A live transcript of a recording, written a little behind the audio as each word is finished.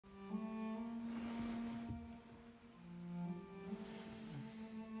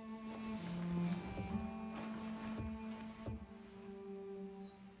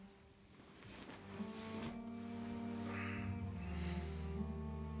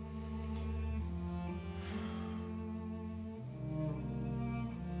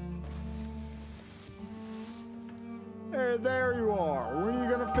Hey, there you are. When are you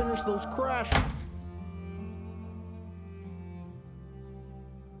gonna finish those crashes?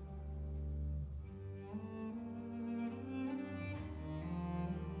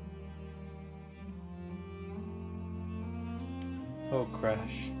 Oh,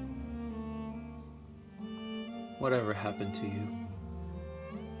 Crash. Whatever happened to you?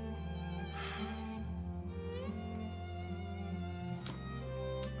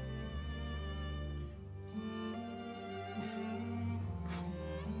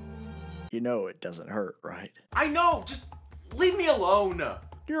 You know it doesn't hurt, right? I know, just leave me alone.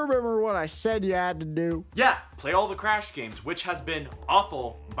 Do you remember what I said you had to do? Yeah, play all the Crash games, which has been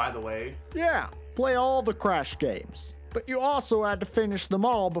awful, by the way. Yeah, play all the Crash games. But you also had to finish them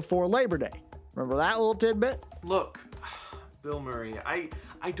all before Labor Day. Remember that little tidbit? Look, Bill Murray, I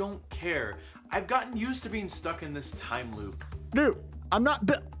don't care. I've gotten used to being stuck in this time loop. Dude, I'm not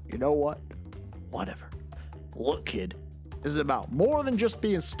Bill. You know what? Whatever. Look, kid. This is about more than just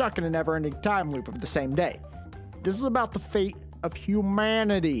being stuck in a never-ending time loop of the same day. This is about the fate of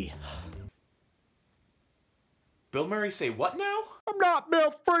humanity. Bill Murray say what now? I'm not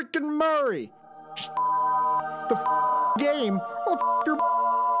Bill freaking Murray. Just the game or your.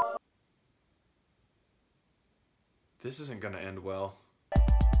 This isn't gonna end well.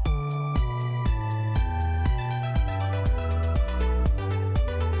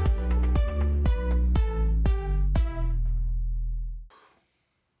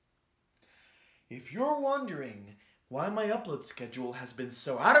 If you're wondering why my upload schedule has been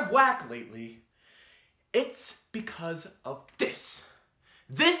so out of whack lately, it's because of this.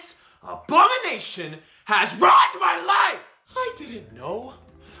 This abomination has ruined my life! I didn't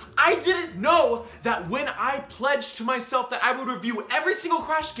know that when I pledged to myself that I would review every single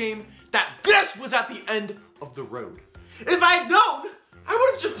Crash game, that this was at the end of the road. If I had known, I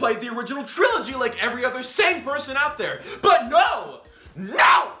would have just played the original trilogy like every other sane person out there. But no!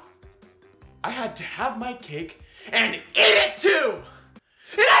 I had to have my cake and eat it too!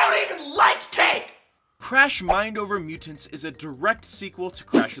 And I don't even like cake! Crash Mind Over Mutants is a direct sequel to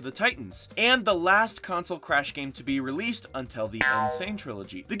Crash of the Titans, and the last console Crash game to be released until the n-sane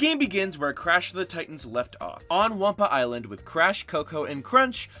trilogy. The game begins where Crash of the Titans left off, on Wampa Island with Crash, Coco, and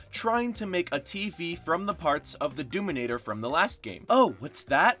Crunch trying to make a TV from the parts of the Doominator from the last game. Oh, what's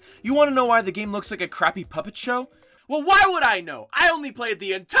that? You want to know why the game looks like a crappy puppet show? Well, why would I know? I only played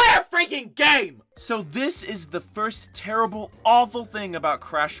the entire freaking game! So this is the first terrible, awful thing about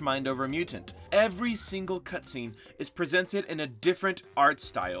Crash Mind Over Mutant. Every single cutscene is presented in a different art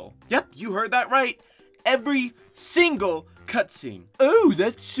style. Yep, you heard that right. Every single cutscene. Oh,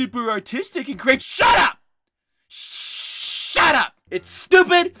 that's super artistic and great. Shut up! Shut up! It's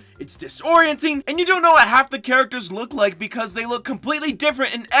stupid, it's disorienting, and you don't know what half the characters look like because they look completely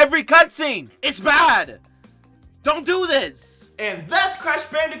different in every cutscene. It's bad! Don't do this! And that's Crash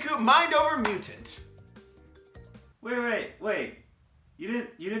Bandicoot Mind Over Mutant. Wait. You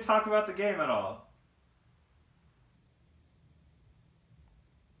didn't talk about the game at all.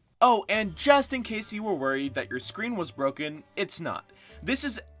 Oh, and just in case you were worried that your screen was broken, it's not. This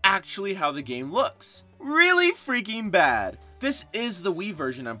is actually how the game looks. Really freaking bad. This is the Wii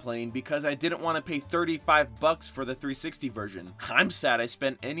version I'm playing because I didn't want to pay $35 for the 360 version. I'm sad I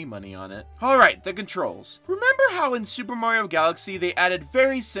spent any money on it. Alright, the controls. Remember how in Super Mario Galaxy they added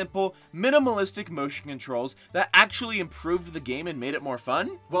very simple, minimalistic motion controls that actually improved the game and made it more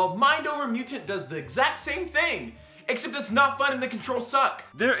fun? Well, Mind Over Mutant does the exact same thing, except it's not fun and the controls suck.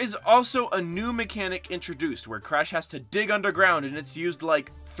 There is also a new mechanic introduced where Crash has to dig underground and it's used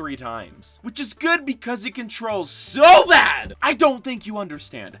like 3 times. Which is good because it controls so bad! I don't think you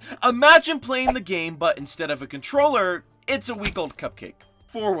understand. Imagine playing the game, but instead of a controller, it's a week-old cupcake.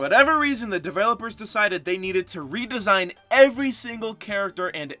 For whatever reason, the developers decided they needed to redesign every single character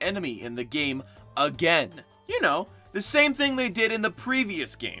and enemy in the game again. You know, the same thing they did in the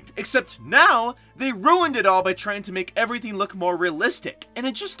previous game. Except now, they ruined it all by trying to make everything look more realistic. And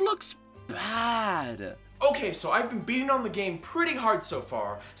it just looks bad. Okay, so I've been beating on the game pretty hard so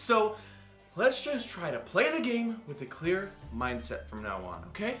far, so let's just try to play the game with a clear mindset from now on,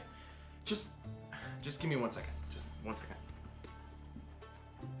 okay? Just give me 1 second. Just 1 second.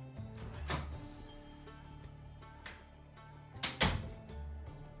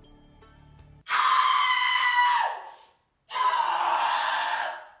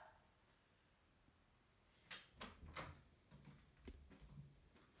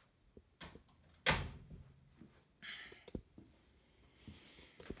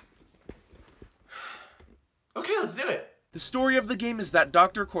 Okay, let's do it. The story of the game is that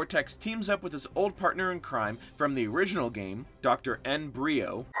Dr. Cortex teams up with his old partner in crime from the original game, Dr. N.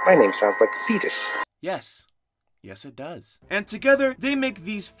 Brio. My name sounds like fetus. Yes, Yes, it does. And together, they make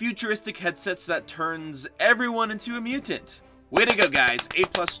these futuristic headsets that turns everyone into a mutant. Way to go, guys.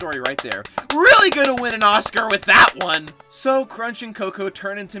 A+ story right there. Really gonna win an Oscar with that one! So, Crunch and Coco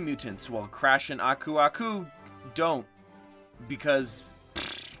turn into mutants, while Crash and Aku don't. Because...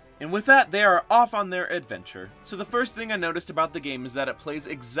 And with that, they are off on their adventure. So the first thing I noticed about the game is that it plays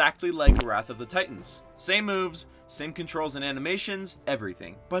exactly like Wrath of the Titans. Same moves, same controls and animations,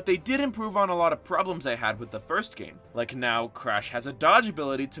 everything. But they did improve on a lot of problems I had with the first game. Like now, Crash has a dodge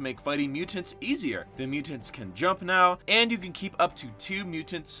ability to make fighting mutants easier. The mutants can jump now, and you can keep up to 2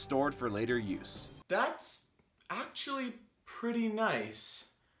 mutants stored for later use. That's actually pretty nice.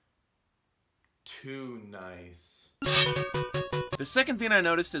 Too nice. The second thing I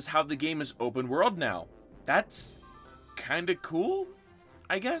noticed is how the game is open world now. That's kinda cool,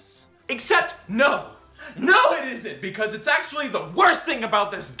 I guess. Except, no! No it isn't, because it's actually the worst thing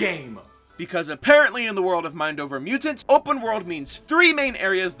about this game! Because apparently in the world of Mind Over Mutant, open world means 3 main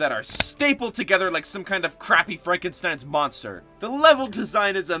areas that are stapled together like some kind of crappy Frankenstein's monster. The level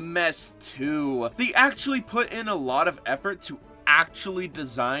design is a mess too. They actually put in a lot of effort to actually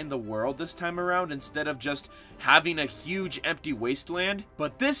design the world this time around instead of just having a huge empty wasteland.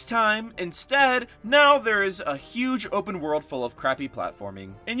 But this time, instead, now there is a huge open world full of crappy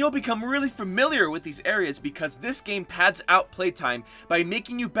platforming. And you'll become really familiar with these areas because this game pads out playtime by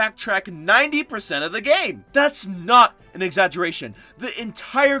making you backtrack 90% of the game. That's not an exaggeration. The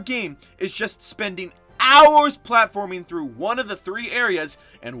entire game is just spending hours platforming through one of the 3 areas,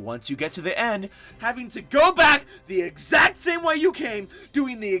 and once you get to the end, having to go back the exact same way you came,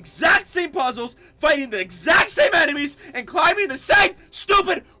 doing the exact same puzzles, fighting the exact same enemies, and climbing the same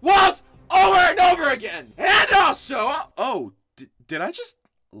stupid walls over and over again. And also, oh, did I just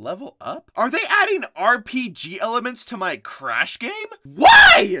level up? Are they adding RPG elements to my Crash game?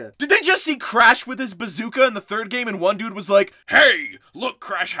 Why? Did they just see Crash with his bazooka in the 3rd game and one dude was like, hey, look,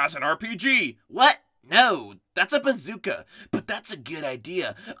 Crash has an RPG. What? No, that's a bazooka, but that's a good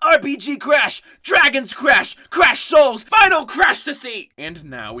idea. RPG Crash, Dragons Crash, Crash Souls, Final Crash to see! And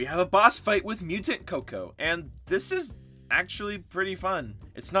now we have a boss fight with Mutant Coco, and this is actually pretty fun.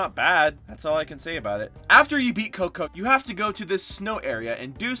 It's not bad, that's all I can say about it. After you beat Coco, you have to go to this snow area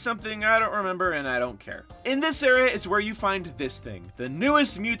and do something I don't remember and I don't care. In this area is where you find this thing, the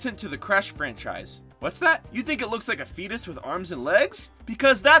newest mutant to the Crash franchise. What's that? You think it looks like a fetus with arms and legs?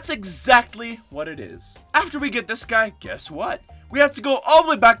 Because that's exactly what it is. After we get this guy, guess what? We have to go all the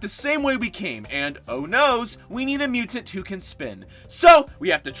way back the same way we came, and oh noes, we need a mutant who can spin. So, we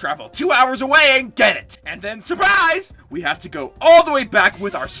have to travel 2 hours away and get it! And then, surprise! We have to go all the way back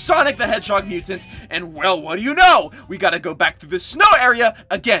with our Sonic the Hedgehog mutant, and well, what do you know? We gotta go back through the snow area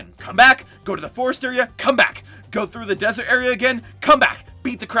again. Come back, go to the forest area, come back. Go through the desert area again, come back.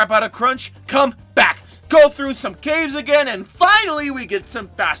 Beat the crap out of Crunch, come back. Go through some caves again, and finally we get some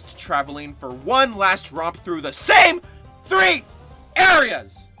fast traveling for one last romp through the same 3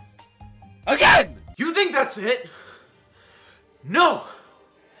 areas! Again! You think that's it? No!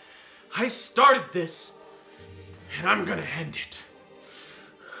 I started this, and I'm gonna end it.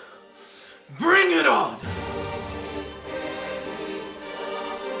 Bring it on!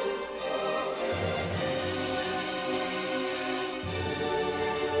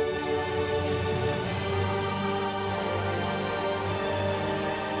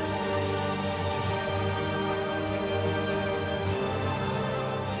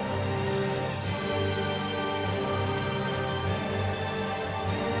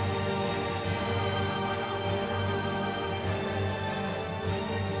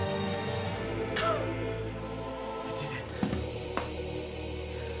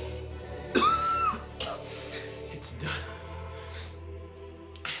 It's done.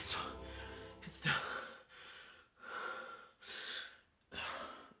 It's done.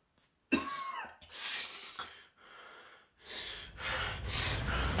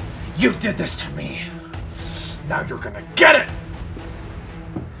 You did this to me. Now you're gonna get it!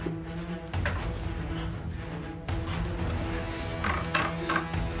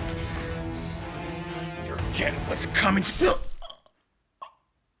 You're getting what's coming to...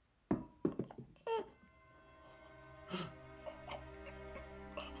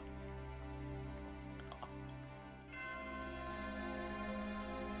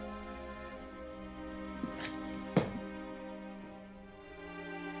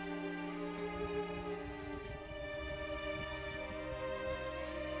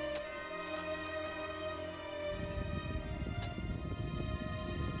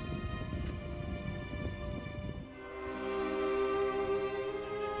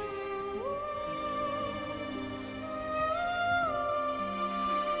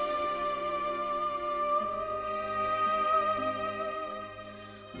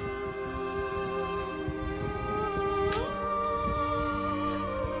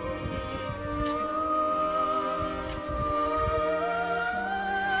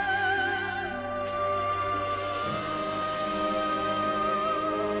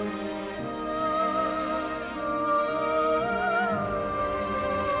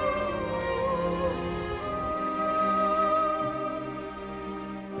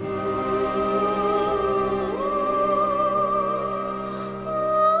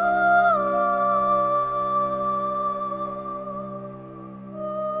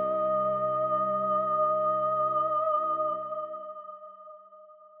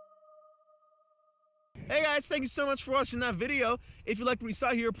 Hey guys, thank you so much for watching that video. If you liked what we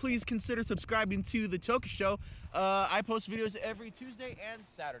saw here, please consider subscribing to The Thoka Show. I post videos every Tuesday and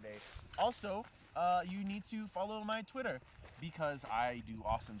Saturday. Also, you need to follow my Twitter because I do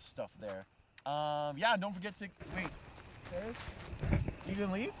awesome stuff there. Yeah, don't forget to, wait, Ferris? You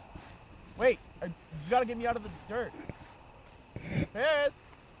gonna leave? Wait, you gotta get me out of the dirt. Ferris!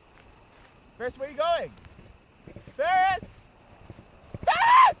 Ferris, where are you going? Ferris!